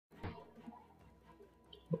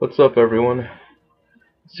What's up, everyone?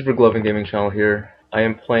 Super Gloving Gaming Channel here. I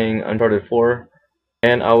am playing Uncharted 4,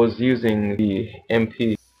 and I was using the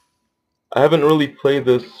MP. I haven't really played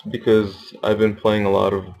this because I've been playing a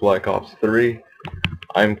lot of Black Ops 3.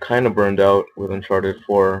 I'm kind of burned out with Uncharted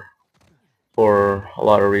 4 for a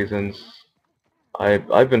lot of reasons.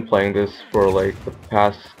 I've been playing this for like the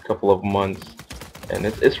past couple of months, and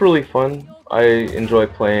it's really fun. I enjoy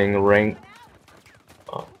playing ranked.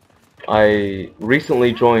 Uh, I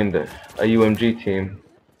recently joined a UMG team,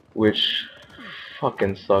 which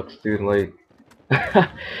fucking sucks, dude. Like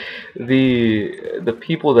the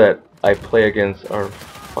people that I play against are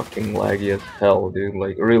fucking laggy as hell, dude.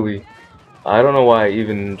 Like really, I don't know why I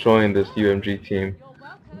even joined this UMG team,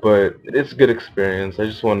 but it's a good experience. I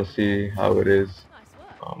just want to see how it is.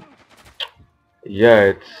 Um,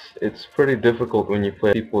 yeah, it's pretty difficult when you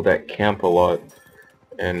play people that camp a lot,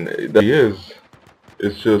 and that is.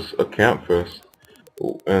 It's just a camp fest,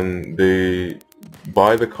 and they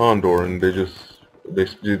buy the Condor and they just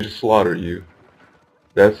slaughter you.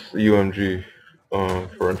 That's UMG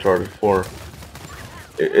for Uncharted 4.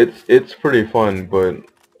 It's pretty fun, but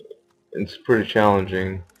it's pretty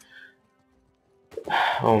challenging.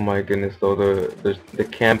 Oh my goodness, though the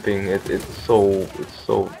camping it's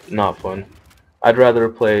so not fun. I'd rather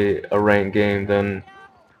play a ranked game than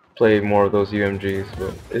play more of those UMGs,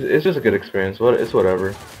 but it's just a good experience. It's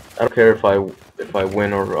whatever. I don't care if I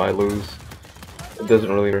win or I lose. It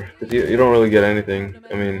doesn't really matter because you don't really get anything.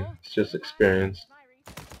 I mean, it's just experience.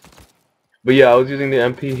 But yeah, I was using the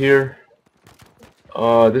MP here.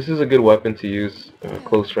 This is a good weapon to use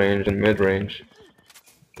close range and mid range.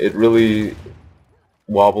 It really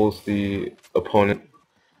wobbles the opponent.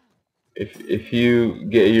 If you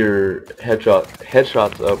get your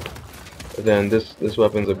headshots up, then this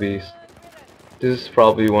weapon's a beast. This is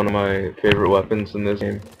probably one of my favorite weapons in this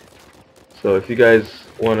game. So if you guys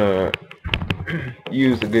wanna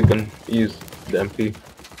use a good gun, use the MP.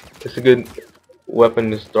 It's a good weapon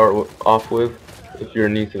to start off with if you're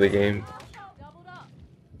new to the game.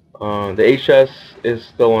 The HS is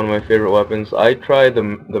still one of my favorite weapons. I tried the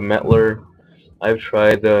Metler. I've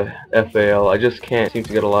tried the FAL. I just can't seem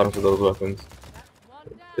to get a lot of those weapons.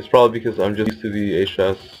 It's probably because I'm just used to the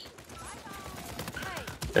HS.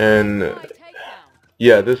 And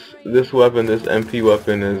yeah, this weapon, this MP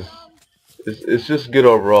weapon is just good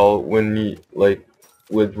overall when you like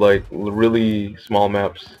with like really small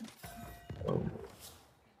maps. Um,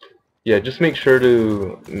 yeah, just make sure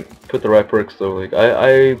to put the right perks though. Like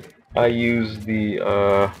I use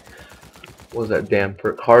the what was that damn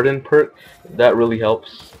perk? Harden perk. That really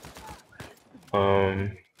helps.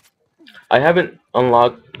 Um, I haven't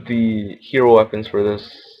unlocked the hero weapons for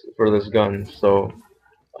this gun, so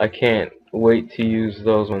I can't wait to use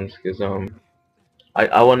those ones because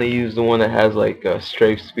I want to use the one that has like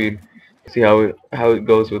strafe speed. See how it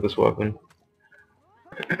goes with this weapon.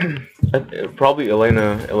 Probably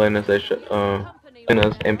Elena's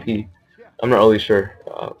MP. I'm not really sure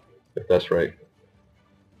if that's right.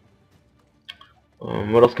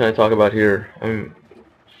 What else can I talk about here?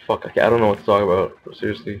 Fuck, I don't know what to talk about.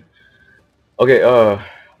 Seriously. Okay,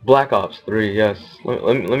 Black Ops 3. Yes.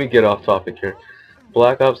 Let me get off topic here.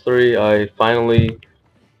 Black Ops 3. I finally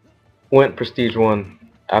went Prestige 1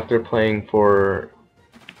 after playing for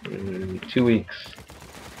 2 weeks.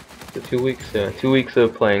 2 weeks? Yeah, 2 weeks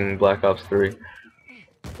of playing Black Ops 3.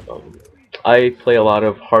 Um, I play a lot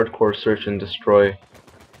of hardcore search and destroy.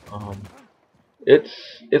 Um,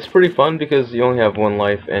 it's pretty fun because you only have one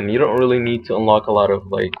life and you don't really need to unlock a lot of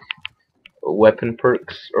like weapon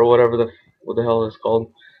perks or whatever what the hell it's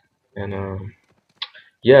called. And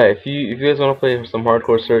yeah, if you guys want to play some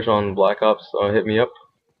hardcore search on Black Ops, hit me up.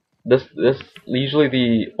 This usually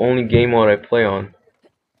the only game mode I play on,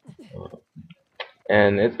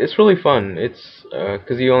 and it's really fun. It's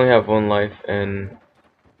because you only have one life and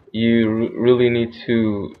you really need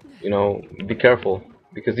to be careful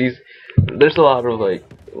because there's a lot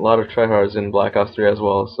of tryhards in Black Ops 3 as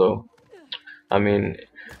well. So I mean,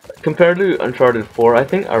 compared to Uncharted 4, I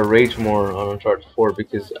think I rage more on Uncharted 4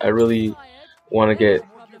 because I really want to get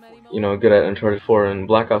good at Uncharted 4, and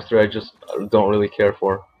Black Ops 3 I just don't really care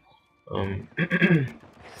for. Um,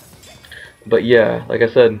 but yeah, like I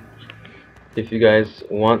said, if you guys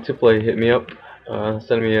want to play, hit me up.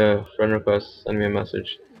 Send me a friend request. Send me a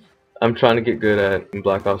message. I'm trying to get good at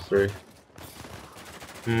Black Ops 3.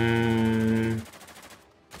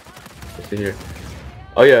 Let's see here.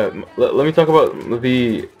 Oh yeah, let me talk about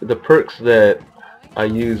the perks that I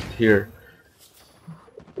used here.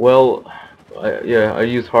 Well, yeah, I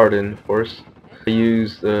use Harden, of course. I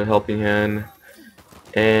use the Helping Hand,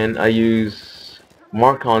 and I use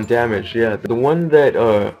Mark on damage, yeah. The one that,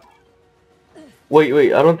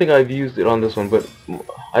 wait, I don't think I've used it on this one, but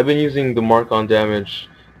I've been using the mark on damage,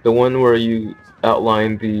 the one where you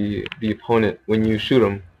outline the opponent when you shoot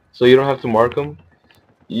them. So you don't have to mark them.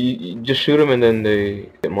 You just shoot them and then they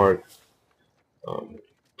get marked. Um,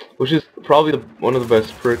 which is probably one of the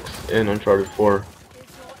best perks in Uncharted 4.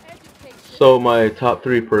 So my top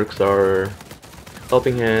 3 perks are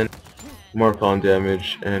Helping Hand, Mark on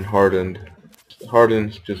Damage, and Hardened.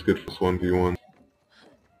 Hardened's just good for 1v1.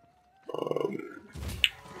 Um,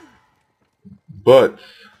 but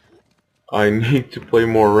I need to play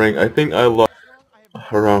more rank. I think I lost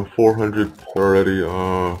around 400 already.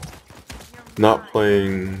 Not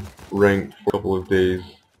playing ranked for a couple of days.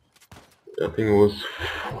 I think it was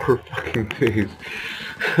 4 fucking days.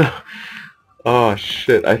 Oh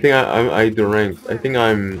shit! I think I deranked. I think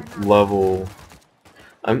I'm level.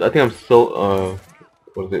 I think I'm still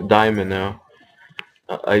what is it? Diamond now.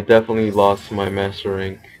 I definitely lost my master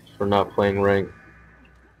rank for not playing rank.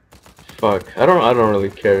 Fuck. I don't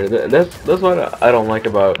really care. That's what I don't like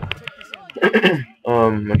about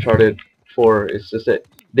Uncharted 4. It's just that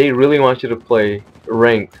they really want you to play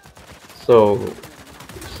ranked, so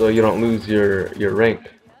you don't lose your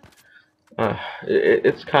rank.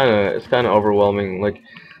 It's kind of overwhelming. Like,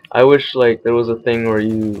 I wish like there was a thing where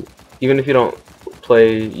you, even if you don't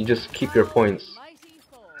play, you just keep your points.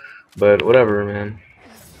 But whatever, man.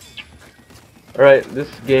 All right, this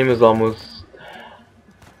game is almost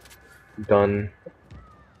done.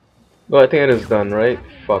 Well, I think it is done, right?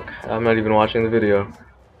 Fuck, I'm not even watching the video.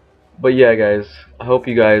 But yeah, guys, I hope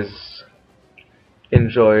you guys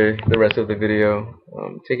enjoy the rest of the video.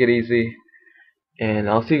 Take it easy, and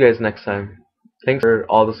I'll see you guys next time. Thanks for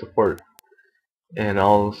all the support, and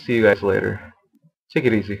I'll see you guys later. Take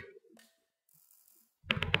it easy.